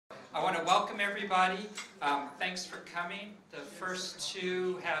I want to welcome everybody. Thanks for coming. The first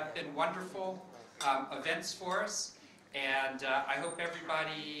two have been wonderful events for us, and I hope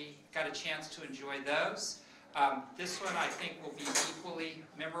everybody got a chance to enjoy those. This one I think will be equally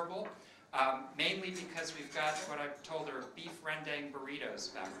memorable, mainly because we've got what I've told are beef rendang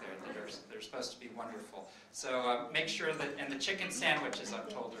burritos back there that are supposed to be wonderful. So make sure that, and the chicken sandwiches I've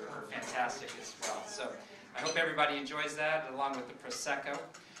told are fantastic as well. So I hope everybody enjoys that along with the Prosecco.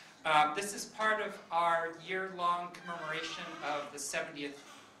 This is part of our year-long commemoration of the 70th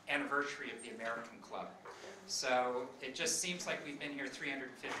anniversary of the American Club. So it just seems like we've been here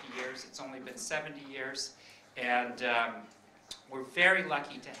 350 years. It's only been 70 years. And we're very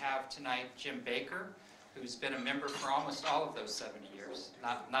lucky to have tonight Jim Baker, who's been a member for almost all of those 70 years.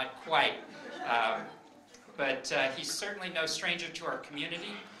 Not quite. But he's certainly no stranger to our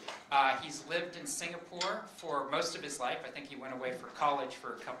community. He's lived in Singapore for most of his life. I think he went away for college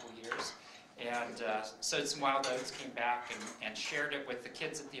for a couple years. And sowed some wild oats, came back and shared it with the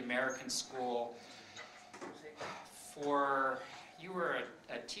kids at the American School. You were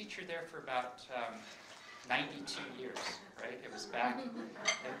a teacher there for about 92 years, right? It was back,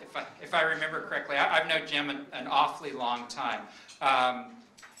 if I remember correctly. I've known Jim an awfully long time.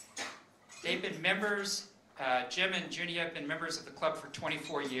 They've been members, Jim and Junie have been members of the club for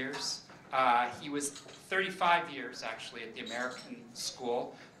 24 years. He was 35 years, actually, at the American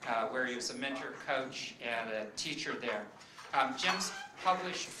School, where he was a mentor, coach, and a teacher there. Jim's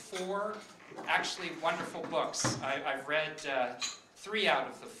published 4 actually wonderful books. I've read 3 out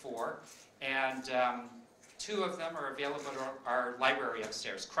of the 4, and 2 of them are available at our library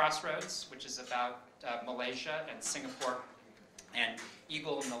upstairs. Crossroads, which is about Malaysia and Singapore, and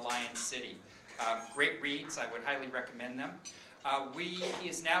Eagle in the Lion City. Great reads. I would highly recommend them. He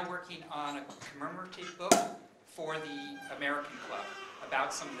is now working on a commemorative book for the American Club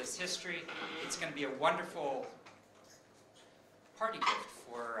about some of this history. It's going to be a wonderful party gift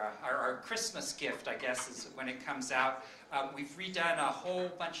for our Christmas gift, I guess, is when it comes out. We've redone a whole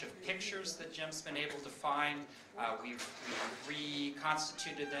bunch of pictures that Jim's been able to find. We've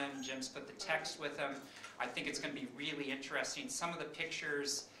reconstituted them. Jim's put the text with them. I think it's going to be really interesting. Some of the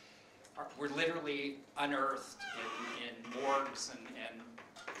pictures were literally unearthed in morgues and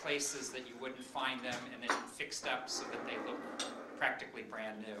places that you wouldn't find them, and then fixed up so that they look practically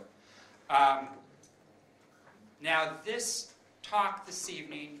brand new. Now this talk this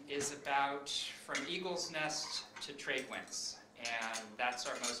evening is about From Eagle's Nest to Tradewinds, and that's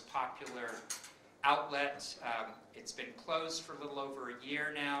our most popular outlet. It's been closed for a little over a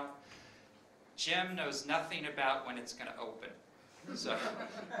year now. Jim knows nothing about when it's going to open. So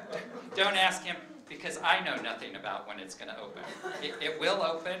don't ask him, because I know nothing about when it's going to open. It will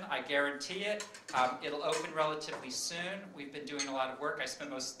open, I guarantee it. It'll open relatively soon. We've been doing a lot of work. I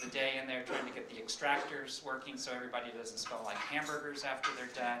spent most of the day in there trying to get the extractors working so everybody doesn't smell like hamburgers after they're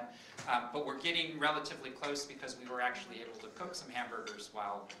done. But we're getting relatively close because we were actually able to cook some hamburgers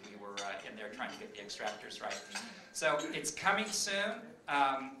while we were in there trying to get the extractors right. So it's coming soon.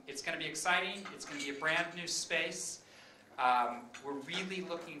 It's going to be exciting. It's going to be a brand new space. We're really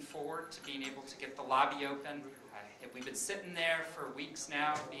looking forward to being able to get the lobby open. We've been sitting there for weeks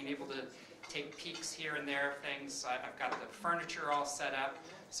now, being able to take peeks here and there of things. I've got the furniture all set up.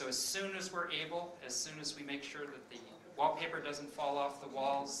 So as soon as we're able, as soon as we make sure that the wallpaper doesn't fall off the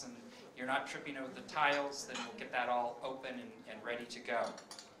walls and you're not tripping over the tiles, then we'll get that all open and ready to go.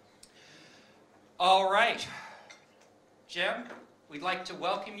 All right. Jim, we'd like to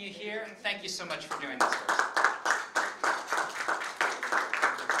welcome you here. Thank you so much for doing this for us.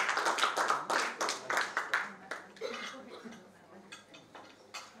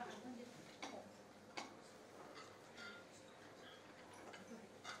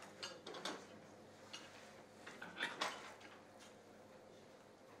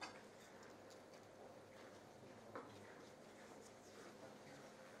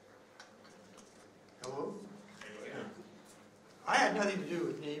 Hello? I had nothing to do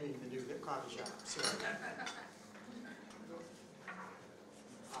with naming the new coffee shop. So.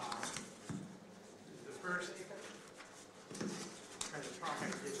 The first kind of talk I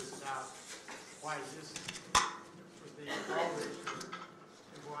did was about why this was the Galbraith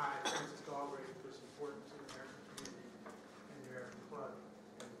and why Francis Galbraith was important to the American community and the American Club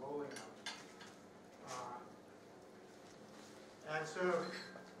and the bowling alley. And so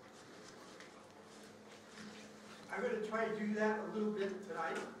I'm going to try to do that a little bit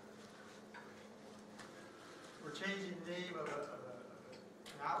tonight. We're changing the name of a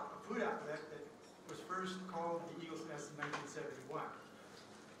food outlet that was first called the Eagle's Nest in 1971.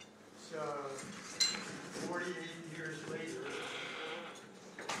 So 48 years later,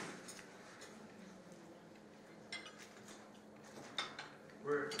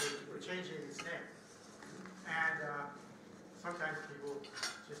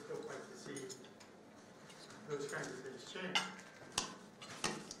 those kinds of things change.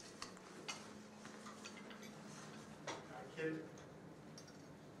 I kid.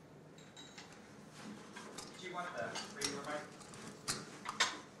 Do you want the regular mic?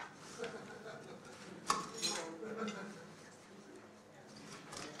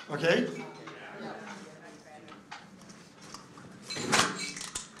 Okay.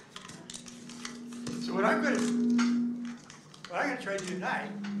 So what I'm going to try to do tonight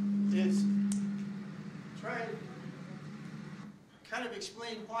is try and kind of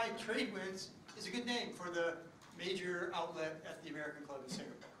explain why Tradewinds is a good name for the major outlet at the American Club in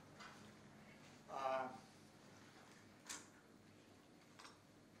Singapore.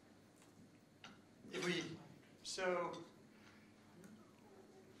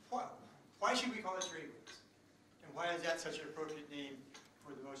 Why should we call it Tradewinds? And why is that such an appropriate name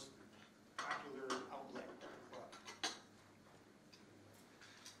for the most popular outlet of the club?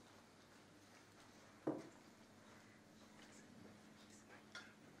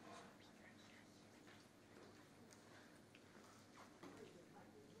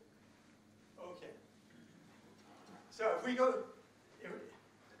 Okay. So if we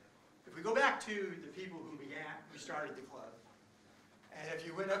go back to the people who started the club, and if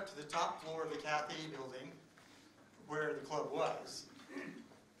you went up to the top floor of the Cathay building, where the club was,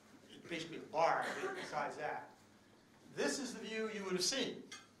 it's basically a bar, but besides that, this is the view you would have seen.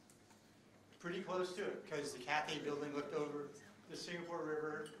 Pretty close to it, because the Cathay building looked over the Singapore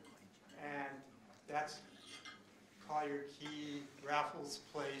River, and that's Collier Key, Raffles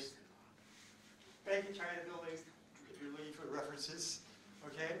Place, Bank of China building, if you're looking for references,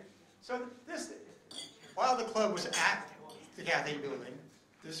 okay? So this, while the club was at the Cathay building,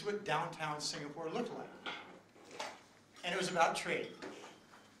 this is what downtown Singapore looked like. And it was about trade.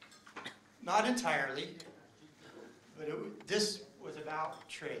 Not entirely, but this was about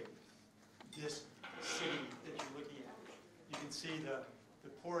trade. This city that you're looking at. You can see the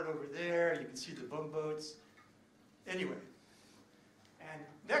port over there, you can see the bumboats. Anyway, and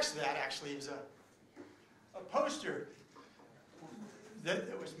next to that actually is a poster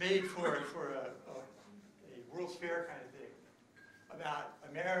that was made for a World's Fair kind of thing about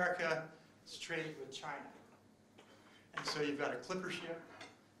America's trade with China. And so you've got a clipper ship,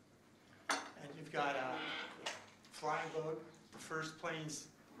 and you've got a flying boat, the first planes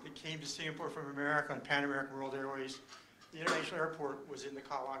that came to Singapore from America on Pan American World Airways. The international airport was in the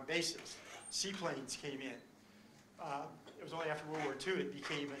Kallang bases. Seaplanes came in. It was only after World War II it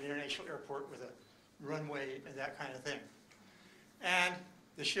became an international airport with a runway and that kind of thing. And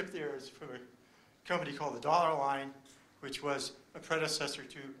the ship there is from a company called the Dollar Line, which was a predecessor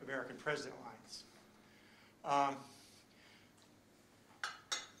to American President Lines.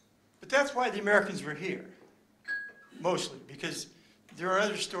 But that's why the Americans were here, mostly, because there are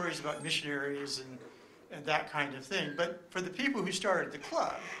other stories about missionaries and that kind of thing. But for the people who started the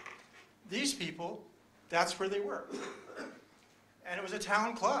club, these people, that's where they were. And it was a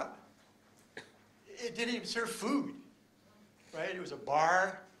town club. It didn't even serve food, right? It was a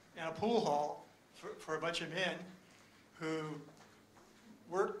bar and a pool hall for a bunch of men who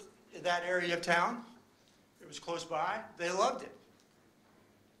worked in that area of town. It was close by. They loved it.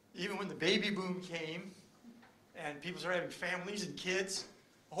 Even when the baby boom came and people started having families and kids,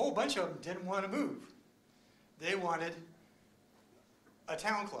 a whole bunch of them didn't want to move. They wanted a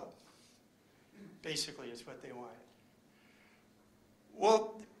town club, basically, is what they wanted.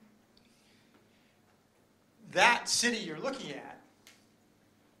 Well, that city you're looking at,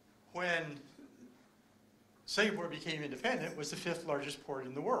 when Singapore became independent, was the 5th largest port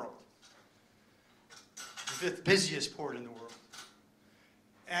in the world, the 5th busiest port in the world.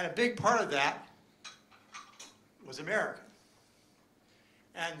 And a big part of that was American.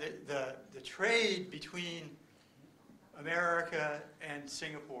 And the trade between America and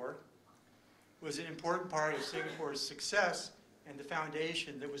Singapore was an important part of Singapore's success and the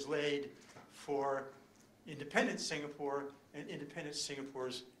foundation that was laid for independent Singapore and independent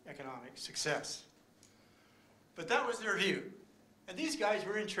Singapore's economic success. But that was their view. And these guys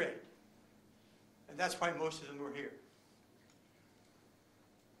were in trade. And that's why most of them were here.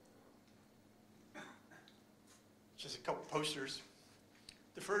 Just a couple posters.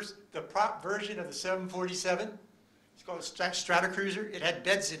 The prop version of the 747, it's called a Stratocruiser. It had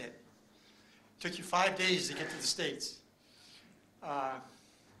beds in it. Took you 5 days to get to the States. I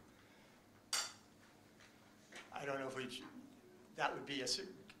don't know if that would be a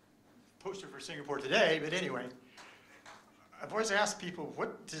poster for Singapore today, but anyway. I've always asked people,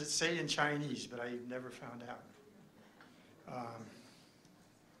 what does it say in Chinese, but I've never found out.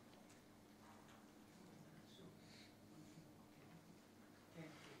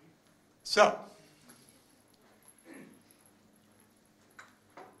 So,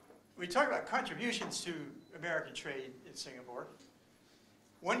 we talk about contributions to American trade in Singapore.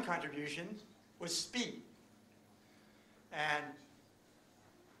 One contribution was speed. And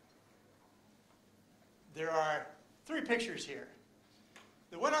there are 3 pictures here.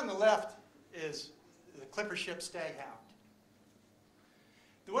 The one on the left is the clipper ship Staghound.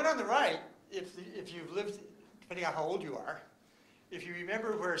 The one on the right, if you've lived, depending on how old you are, if you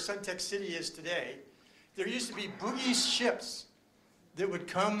remember where Suntec City is today, there used to be boogie ships that would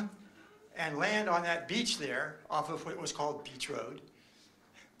come and land on that beach there off of what was called Beach Road.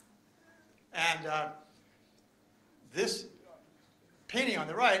 And this painting on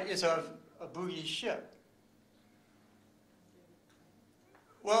the right is of a boogie ship.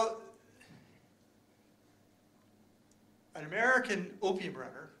 Well, an American opium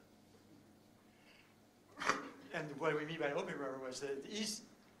runner, and what we mean by opium runner was that the East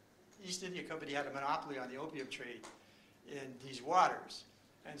India Company had a monopoly on the opium trade in these waters.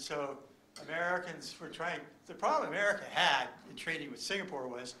 And so Americans were trying, the problem America had in trading with Singapore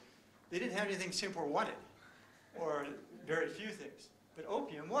was they didn't have anything Singapore wanted, or very few things. But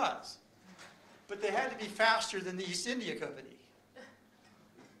opium was. But they had to be faster than the East India Company.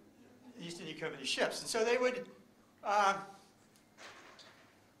 The East India Company ships. And so they would,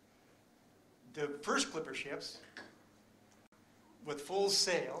 the first clipper ships with full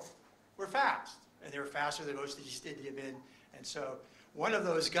sail were fast. And they were faster than most of the East India men. And so one of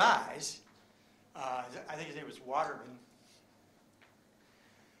those guys, I think his name was Waterman,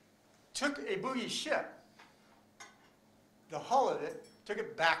 took a boogie ship, the hull of it, took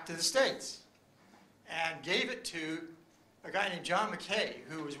it back to the States and gave it to a guy named John Mackay,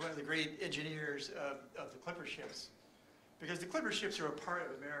 who was one of the great engineers of the clipper ships. Because the clipper ships are a part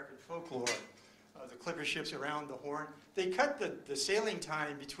of American folklore. The clipper ships around the Horn. They cut the sailing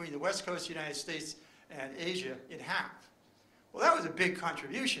time between the west coast of the United States and Asia in half. Well, that was a big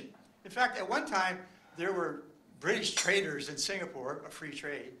contribution. In fact, at one time, there were British traders in Singapore, a free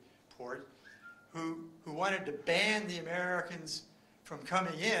trade port, who wanted to ban the Americans from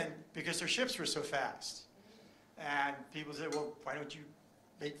coming in because their ships were so fast. And people said, well, why don't you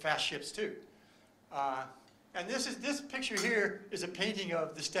make fast ships too? And this picture here is a painting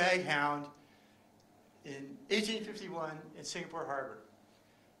of the Staghound in 1851 in Singapore Harbor.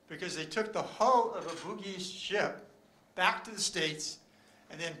 Because they took the hull of a boogie ship back to the States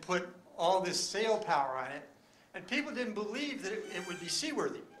and then put all this sail power on it. And people didn't believe that it would be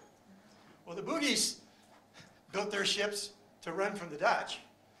seaworthy. Well, the boogies built their ships to run from the Dutch.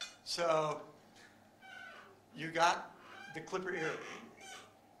 So you got the clipper era.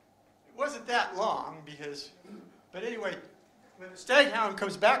 It wasn't that long because, but anyway, when the Staghound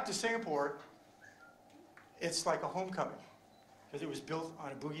comes back to Singapore, it's like a homecoming because it was built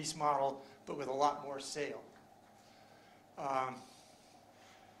on a boogies model, but with a lot more sail.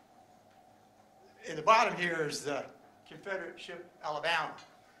 In the bottom here is the Confederate ship Alabama.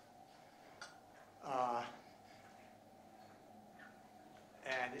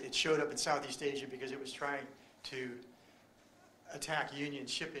 And it showed up in Southeast Asia because it was trying to attack Union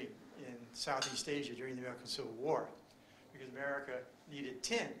shipping in Southeast Asia during the American Civil War. Because America needed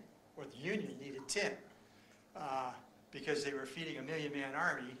tin, or the Union needed tin, because they were feeding a 1 million-man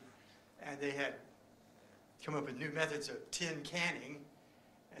army, and they had come up with new methods of tin canning,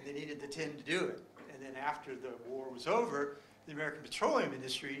 and they needed the tin to do it. And then after the war was over, the American petroleum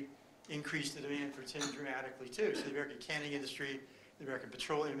industry increased the demand for tin dramatically too. So the American canning industry, the American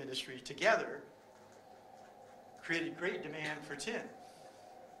petroleum industry together created great demand for tin.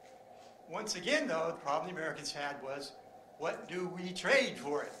 Once again, though, the problem the Americans had was, what do we trade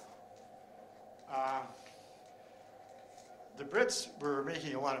for it? The Brits were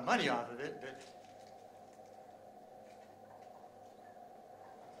making a lot of money off of it, but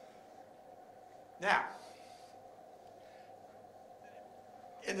now,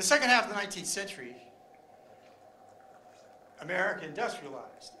 in the second half of the 19th century, America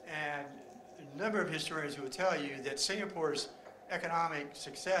industrialized, and a number of historians will tell you that Singapore's economic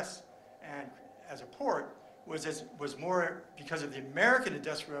success and as a port was more because of the American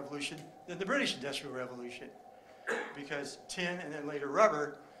Industrial Revolution than the British Industrial Revolution, because tin and then later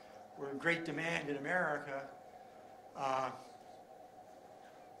rubber were in great demand in America,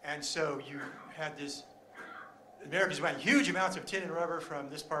 and so you had this, Americans buying huge amounts of tin and rubber from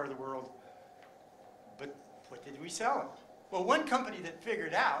this part of the world, but what did we sell them? Well, one company that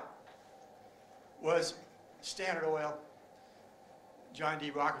figured out was Standard Oil, John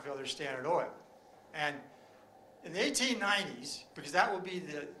D. Rockefeller's Standard Oil. And in the 1890s, because that will be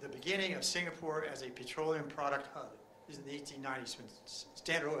the beginning of Singapore as a petroleum product hub, is in the 1890s when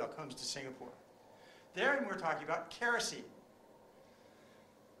Standard Oil comes to Singapore. There we're talking about kerosene.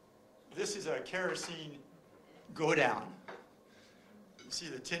 this is a kerosene go down. You see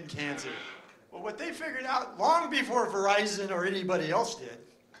the tin cans here. Well, what they figured out long before Verizon or anybody else did,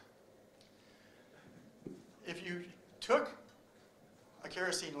 if you took a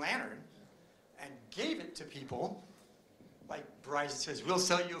kerosene lantern and gave it to people, like Verizon says, we'll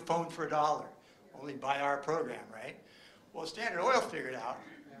sell you a phone for $1, only buy our program, right? Well, Standard Oil figured out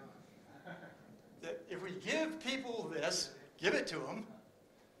that if we give people this, give it to them,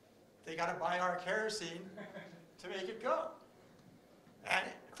 they got to buy our kerosene to make it go. And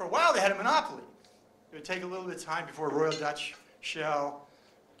for a while, they had a monopoly. It would take a little bit of time before Royal Dutch Shell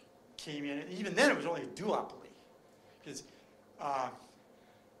came in. And even then, it was only a duopoly. Because,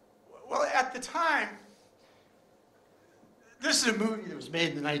 well, at the time, this is a movie that was made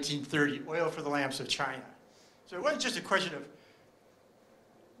in the 1930s, Oil for the Lamps of China. So it wasn't just a question of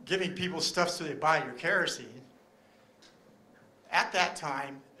giving people stuff so they buy your kerosene. At that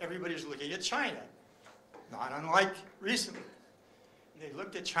time, everybody was looking at China, not unlike recently. They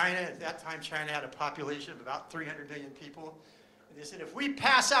looked at China. At that time, China had a population of about 300 million people. And they said, if we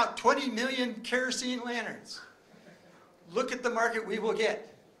pass out 20 million kerosene lanterns, look at the market we will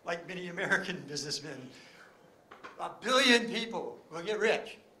get. Like many American businessmen, 1 billion people will get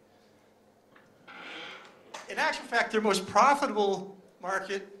rich. In actual fact, their most profitable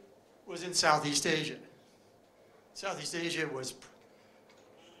market was in Southeast Asia. Southeast Asia was,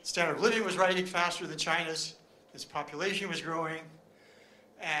 standard of living was rising faster than China's. Its population was growing.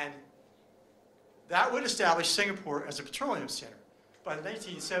 And that would establish Singapore as a petroleum center. By the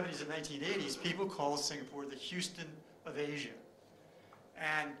 1970s and 1980s, people called Singapore the Houston of Asia.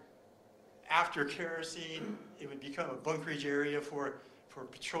 And after kerosene, it would become a bunkerage area for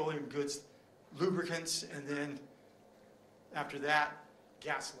petroleum goods, lubricants, and then after that,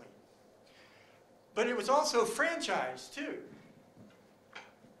 gasoline. But it was also franchised too.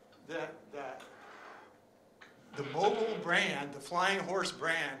 The Mobil brand, the Flying Horse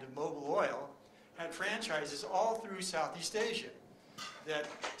brand of Mobil Oil, had franchises all through Southeast Asia that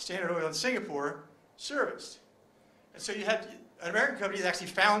Standard Oil in Singapore serviced. And so you had an American company that actually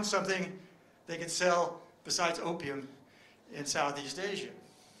found something they could sell besides opium in Southeast Asia.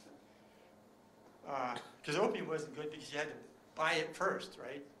 Because opium wasn't good because you had to buy it first,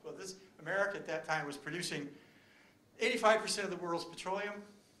 right? Well, America at that time was producing 85% of the world's petroleum,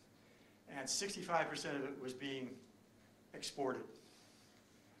 and 65% of it was being exported.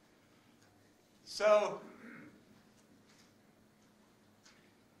 So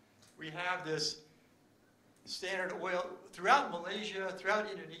we have this Standard Oil throughout Malaysia, throughout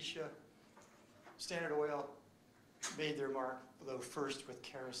Indonesia. Standard Oil made their mark, although first with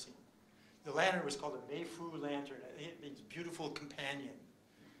kerosene. The lantern was called a Meifu lantern. It means beautiful companion.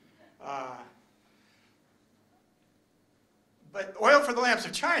 But Oil for the Lamps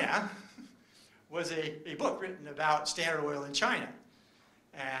of China was a book written about Standard Oil in China.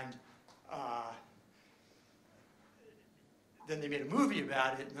 And then they made a movie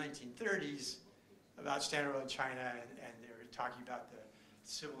about it in the 1930s about Standard Oil in China, and they were talking about the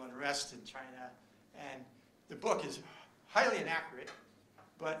civil unrest in China. And the book is highly inaccurate,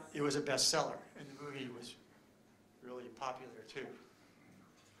 but it was a bestseller, and the movie was really popular too.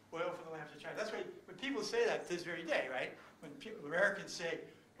 Oil for the Lamps of China. That's why when people say that to this very day, right? When Americans say,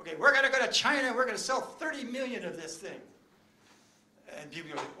 okay, we're going to go to China and we're going to sell 30 million of this thing. And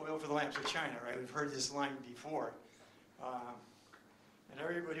people go, oil for the lamps of China, right? We've heard this line before. And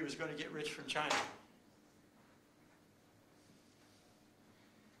everybody was going to get rich from China.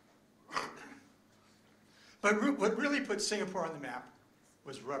 But what really put Singapore on the map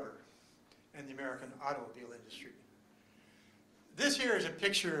was rubber and the American automobile industry. This here is a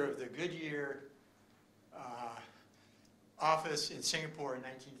picture of the Goodyear office in Singapore in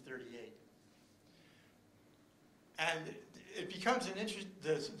 1938. And it becomes an interesting,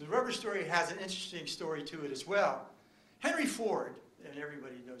 the rubber story has an interesting story to it as well. Henry Ford, and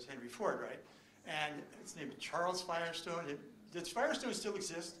everybody knows Henry Ford, right? And his name is Charles Firestone. Does Firestone still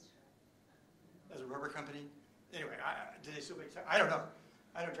exist as a rubber company? Anyway, do they still make, I don't know.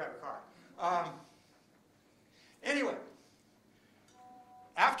 I don't drive a car. Anyway,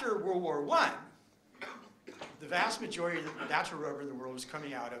 after World War I, the vast majority of the natural rubber in the world was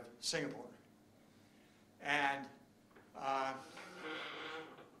coming out of Singapore. And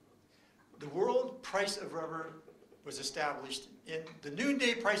the world price of rubber was established in the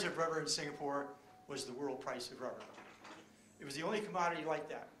noonday price of rubber in Singapore was the world price of rubber. It was the only commodity like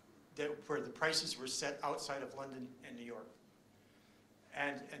that, where the prices were set outside of London and New York.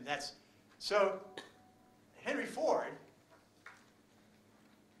 And that's, so Henry Ford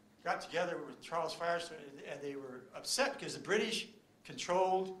got together with Charles Firestone, and they were upset because the British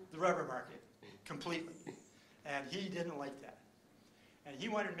controlled the rubber market completely. And he didn't like that. And he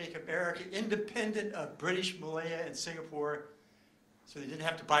wanted to make America independent of British Malaya and Singapore so they didn't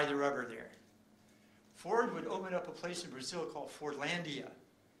have to buy the rubber there. Ford would open up a place in Brazil called Fordlandia,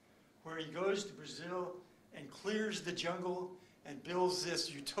 where he goes to Brazil and clears the jungle and builds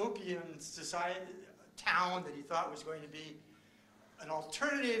this utopian society, town that he thought was going to be an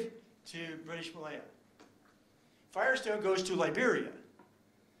alternative to British Malaya. Firestone goes to Liberia.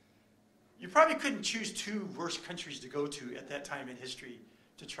 You probably couldn't choose two worse countries to go to at that time in history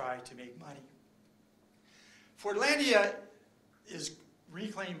to try to make money. Fordlandia is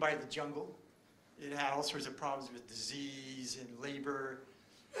reclaimed by the jungle. It had all sorts of problems with disease and labor.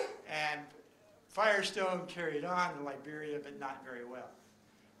 And Firestone carried on in Liberia, but not very well.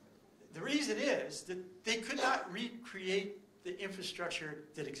 The reason is that they could not recreate the infrastructure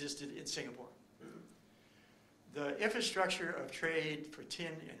that existed in Singapore. The infrastructure of trade for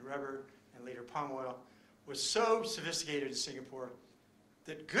tin and rubber and later palm oil was so sophisticated in Singapore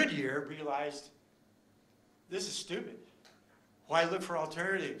that Goodyear realized, this is stupid. Why look for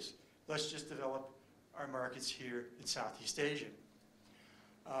alternatives? Let's just develop our markets here in Southeast Asia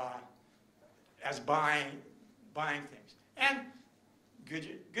as buying things. And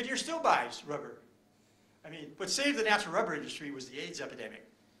Goodyear still buys rubber. I mean, what saved the natural rubber industry was the AIDS epidemic.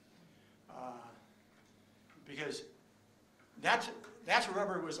 Because natural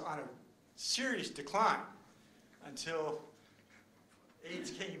rubber was on a serious decline until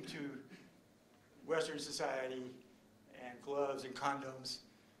AIDS came to Western society, and gloves and condoms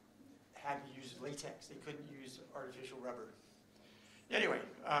had to use latex. They couldn't use artificial rubber. Anyway,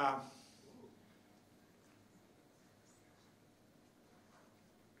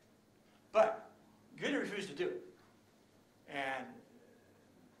 but Goodyear refused to do it. And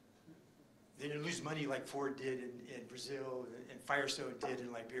they didn't lose money like Ford did in Brazil and Firestone did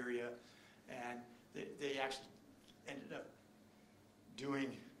in Liberia. And they actually ended up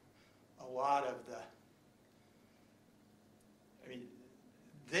doing a lot of the, I mean,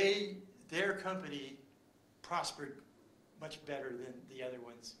 their company prospered much better than the other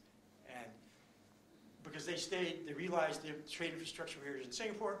ones. And because they realized the trade infrastructure here is in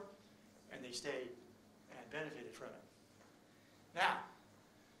Singapore, and they stayed and benefited from it. Now,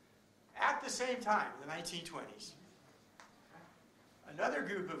 at the same time, in the 1920s, another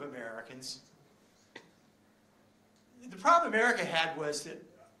group of Americans, the problem America had was that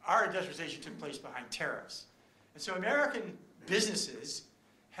our industrialization took place behind tariffs. And so American businesses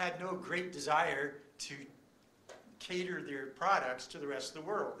had no great desire to cater their products to the rest of the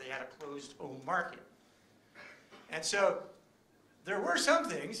world. They had a closed home market. And so there were some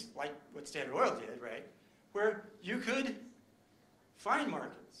things, like what Standard Oil did, right, where you could find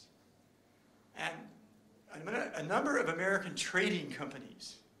markets. And a number of American trading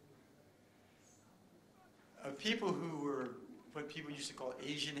companies, of people who were what people used to call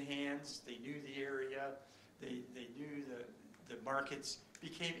Asian hands, they knew the area, they knew the markets,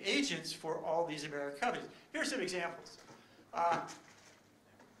 became agents for all these American companies. Here's some examples.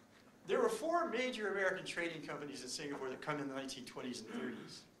 There were 4 major American trading companies in Singapore that come in the 1920s and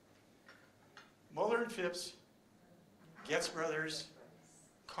 30s. Muller and Phipps, Getz Brothers,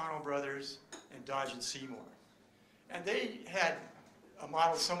 Connell Brothers, and Dodge and Seymour. And they had a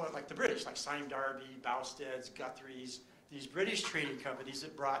model somewhat like the British, like Sime Darby, Bousteds, Guthrie's, these British trading companies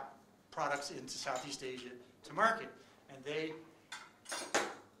that brought products into Southeast Asia to market. And they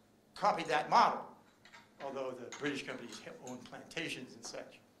copied that model, although the British companies owned plantations and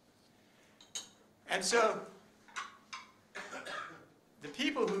such. And so the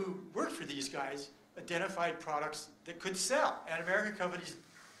people who worked for these guys identified products that could sell. And American companies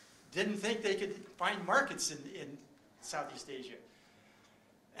didn't think they could find markets in Southeast Asia.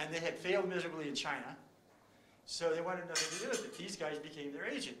 And they had failed miserably in China. So they wanted nothing to do with it. These guys became their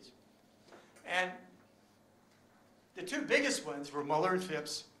agents. And the 2 biggest ones were Muller and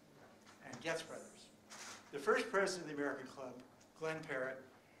Phipps and Getz Brothers. The first president of the American Club, Glenn Parrott,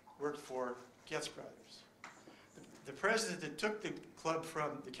 worked for Getz Brothers. The president that took the club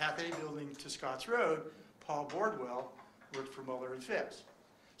from the Cathay Building to Scotts Road, Paul Bordwell, worked for Muller and Phipps.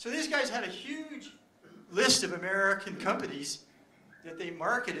 So these guys had a huge list of American companies that they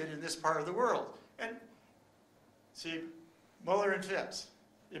marketed in this part of the world. And see, Muller and Phipps,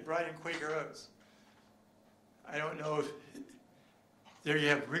 they brought in Quaker Oats. I don't know if, there you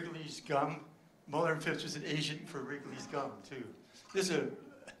have Wrigley's gum. Muller and Phipps was an agent for Wrigley's gum, too. This is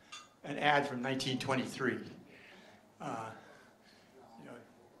an ad from 1923.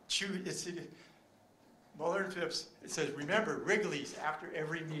 Muller and Phipps, it says, remember Wrigley's after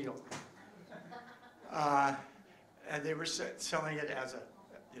every meal. and they were selling it as a,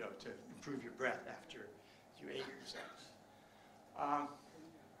 to improve your breath after you ate yourself.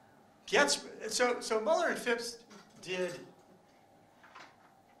 So Muller and Phipps did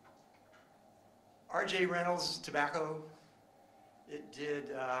R.J. Reynolds tobacco. It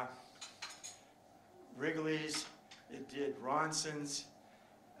did Wrigley's. It did Ronson's.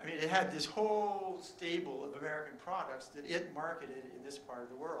 I mean, it had this whole stable of American products that it marketed in this part of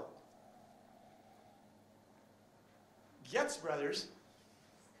the world. Getz Brothers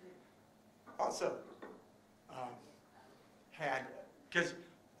also had, because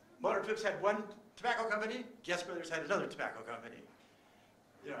Muller and Phipps had one tobacco company, Getz Brothers had another tobacco company.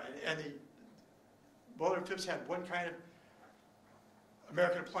 And the Muller and Phipps had one kind of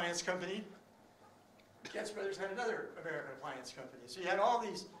American appliance company. Getz Brothers had another American appliance company. So you had all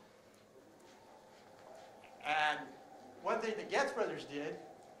these. And one thing that Getz Brothers did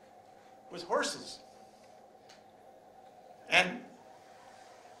was horses. And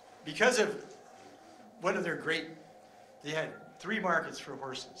because of one of their they had 3 markets for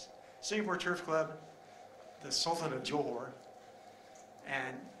horses. Singapore Turf Club, the Sultan of Johor,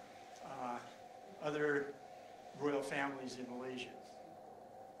 and other royal families in Malaysia.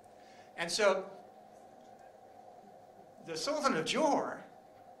 And so the Sultan of Johor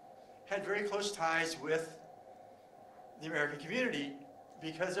had very close ties with the American community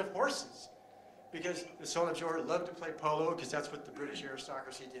because of horses. Because the Sultan of Johor loved to play polo, because that's what the British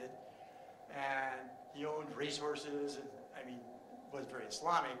aristocracy did. And he owned racehorses, and I mean, was very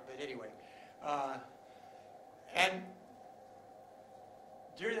Islamic, but anyway. And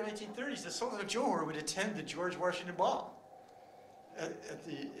during the 1930s, the Sultan of Johor would attend the George Washington Ball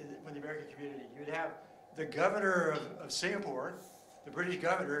when the American community. You'd have the governor of Singapore, the British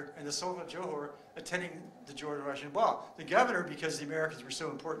governor, and the Sultan of Johor attending the George Washington Ball. The governor, because the Americans were so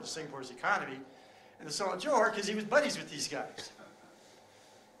important to Singapore's economy, and the Sultan of Johor, because he was buddies with these guys.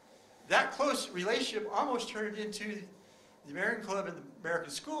 That close relationship almost turned into the American Club and the American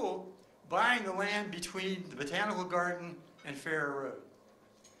School buying the land between the Botanical Garden and Farrer Road.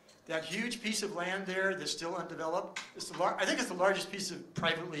 That huge piece of land there that's still undeveloped, I think it's the largest piece of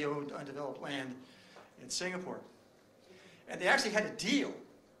privately owned undeveloped land in Singapore. And they actually had a deal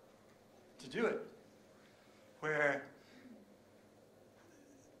to do it, where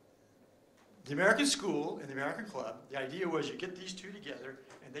the American School and the American Club, the idea was you get these 2 together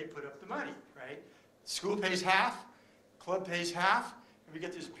and they put up the money, right? School pays half, club pays half, and we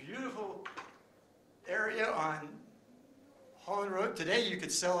get this beautiful area on Holland Road. Today you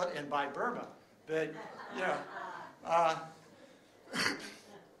could sell it and buy Burma, but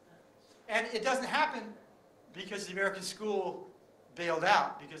and it doesn't happen because the American School bailed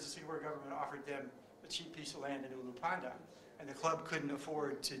out because the Singapore government offered them a cheap piece of land in Ulu Pandan, and the club couldn't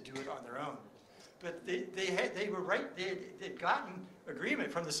afford to do it on their own. But they were right. They'd gotten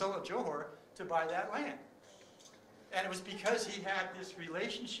agreement from the Sultan of Johor to buy that land, and it was because he had this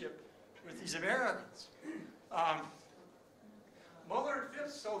relationship with these Americans. Muller and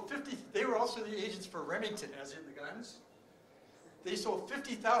Phipps sold 50. They were also the agents for Remington, as in the guns. They sold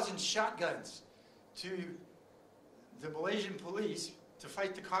 50,000 shotguns to the Malaysian police to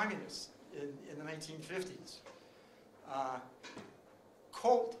fight the communists in the 1950s.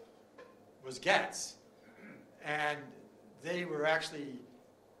 Colt was Getz, and they were actually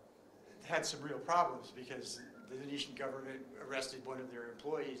had some real problems because the Indonesian government arrested one of their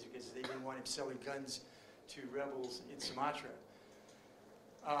employees because they didn't want him selling guns to rebels in Sumatra.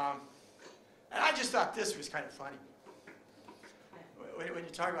 And I just thought this was kind of funny. When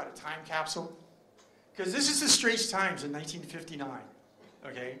you talk about a time capsule, because this is the Straits Times in 1959,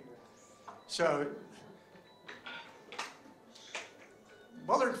 okay? So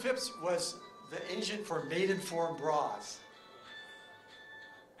Muller and Phipps was the agent for Maidenform bras.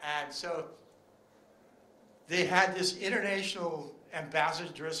 And so they had this international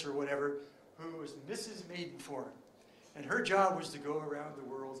ambassadress or whatever who was Mrs. Maidenform. And her job was to go around the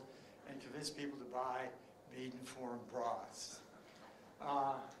world and convince people to buy Maidenform bras.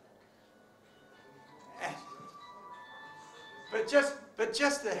 But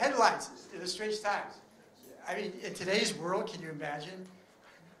just the headlines in the Straits Times. I mean, in today's world, can you imagine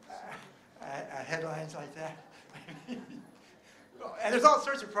headlines like that? And there's all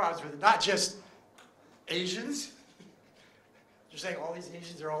sorts of problems with it, not just Asians. You're saying all these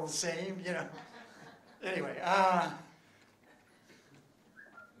Asians are all the same, you know. Anyway,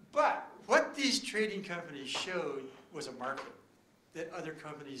 but what these trading companies showed was a market that other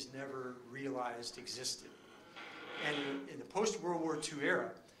companies never realized existed. And in the post-World War II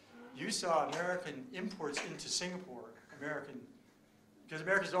era, you saw American imports into Singapore, because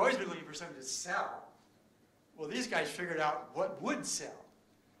Americans had always been looking for something to sell. Well, these guys figured out what would sell.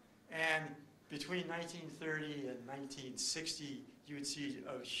 And between 1930 and 1960, you would see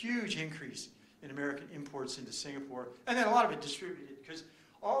a huge increase in American imports into Singapore, and then a lot of it distributed, because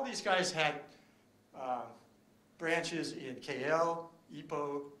all these guys had branches in KL,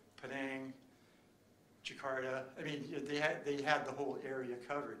 Ipoh, Penang, Jakarta. I mean, they had the whole area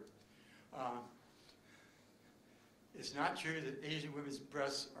covered. It's not true that Asian women's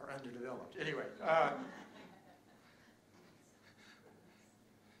breasts are underdeveloped. Anyway.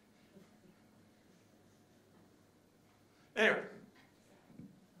 Anyway,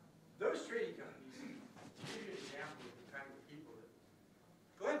 those trading companies, to give you an example of the kind of people that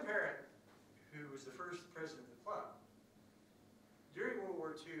Glenn Parrott, who was the first president of the club, during World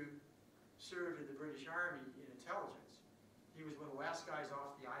War II served in the British Army in intelligence. He was one of the last guys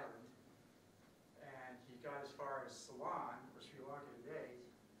off the island, and he got as far as Ceylon, or Sri Lanka today,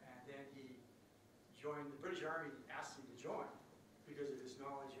 and then he joined the British Army, asked him to join because of his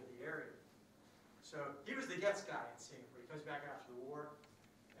knowledge of the area. So he was the gets guy in Singapore. He comes back after the war,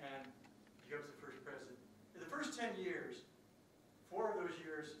 and he becomes the first president. In the first 10 years, 4 of those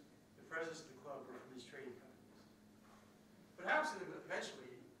years, the presidents of the club were from these trading companies. But perhaps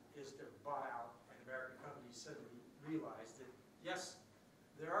eventually is they're bought out, and American companies suddenly realize that, yes,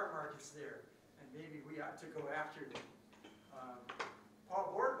 there are markets there, and maybe we ought to go after them.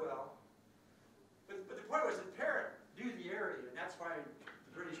 Paul Bordwell, but the point was that Parrott knew the area, and that's why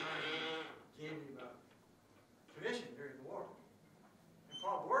the British Army gave him a commission during the war. And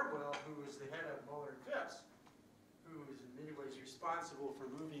Paul Bordwell, who was the head of Muller and Phipps, who was in many ways responsible for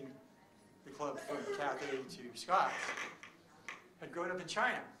moving the club from Cathay to Scots, had grown up in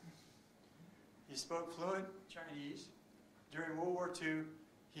China. He spoke fluent Chinese. During World War II,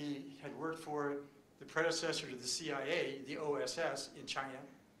 he had worked for the predecessor to the CIA, the OSS, in China.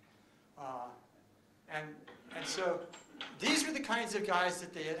 And so these were the kinds of guys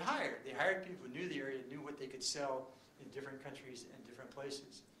that they had hired. They hired people who knew the area, knew what they could sell in different countries and different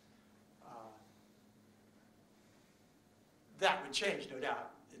places. That would change, no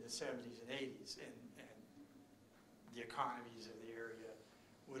doubt, in the 70s and 80s, and the economies of the area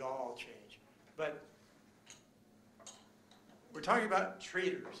would all change. But we're talking about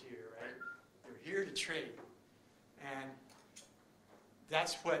traders here, right? They're here to trade. And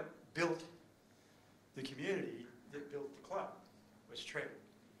that's what built the community that built the club, was trade.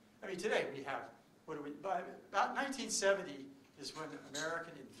 I mean, today we have, about 1970 is when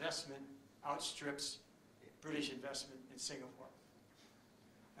American investment outstrips British investment in Singapore.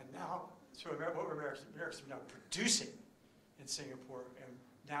 And now, so what were Americans are now producing in Singapore, and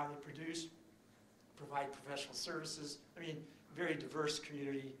now they provide professional services. I mean, very diverse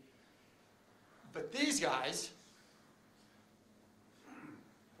community. But these guys,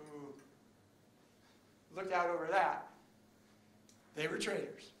 who looked out over that, they were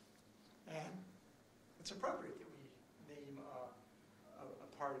traders. And it's appropriate that we name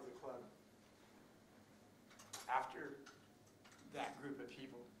a part of the club after that group of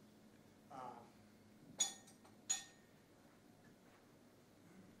people.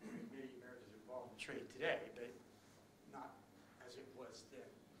 Many Americans are involved in trade today, but not as it was then.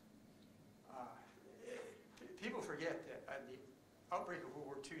 People forget that at the outbreak of World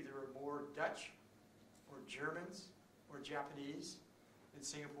War II, there were more Dutch or Germans or Japanese in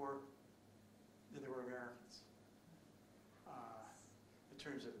Singapore than there were Americans, in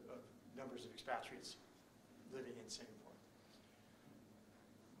terms of numbers of expatriates living in Singapore.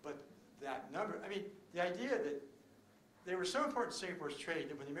 But that number, I mean, the idea that they were so important to Singapore's trade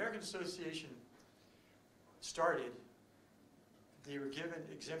that when the American Association started, they were given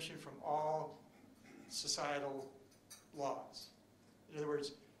exemption from all societal laws. In other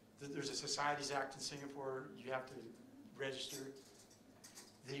words, there's a Societies Act in Singapore, you have to register.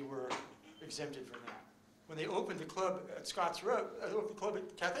 They were exempted from that. When they opened the club at Scots Road, opened the club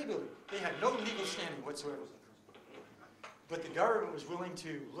at Cathay Building, they had no legal standing whatsoever. But the government was willing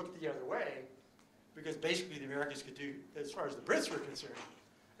to look the other way, because basically the Americans could do, as far as the Brits were concerned.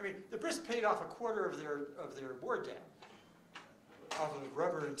 I mean, the Brits paid off a quarter of their war debt off of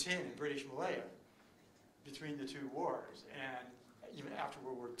rubber and tin in British Malaya between the two wars. And even after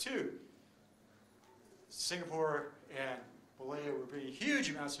World War II, Singapore and Malaya were bringing huge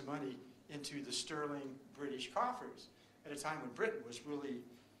amounts of money into the sterling British coffers at a time when Britain was really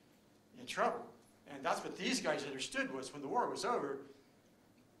in trouble. And that's what these guys understood, was when the war was over,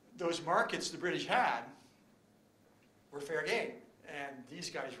 those markets the British had were fair game. And these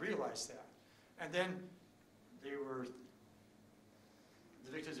guys realized that. And then they were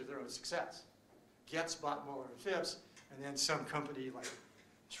the victims of their own success. Getz bought Muller and Phipps, and then some company like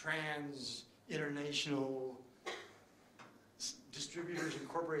Trans International distributors,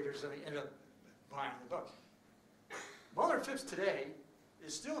 incorporators, that ended up buying the book. Muller and Phipps today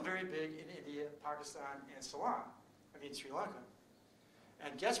is still very big in India, Pakistan, and Sri Lanka.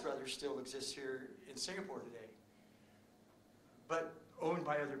 And Getz Brothers still exists here in Singapore today, but owned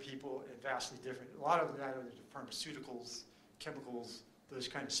by other people and vastly different. A lot of them got into pharmaceuticals, chemicals, those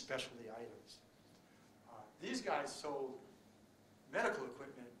kind of specialty items. These guys sold medical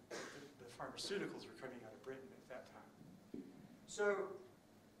equipment. The pharmaceuticals were coming out of Britain at that time. So,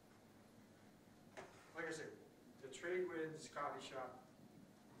 like I said, the Tradewinds coffee shop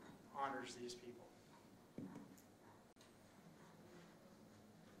honors these people.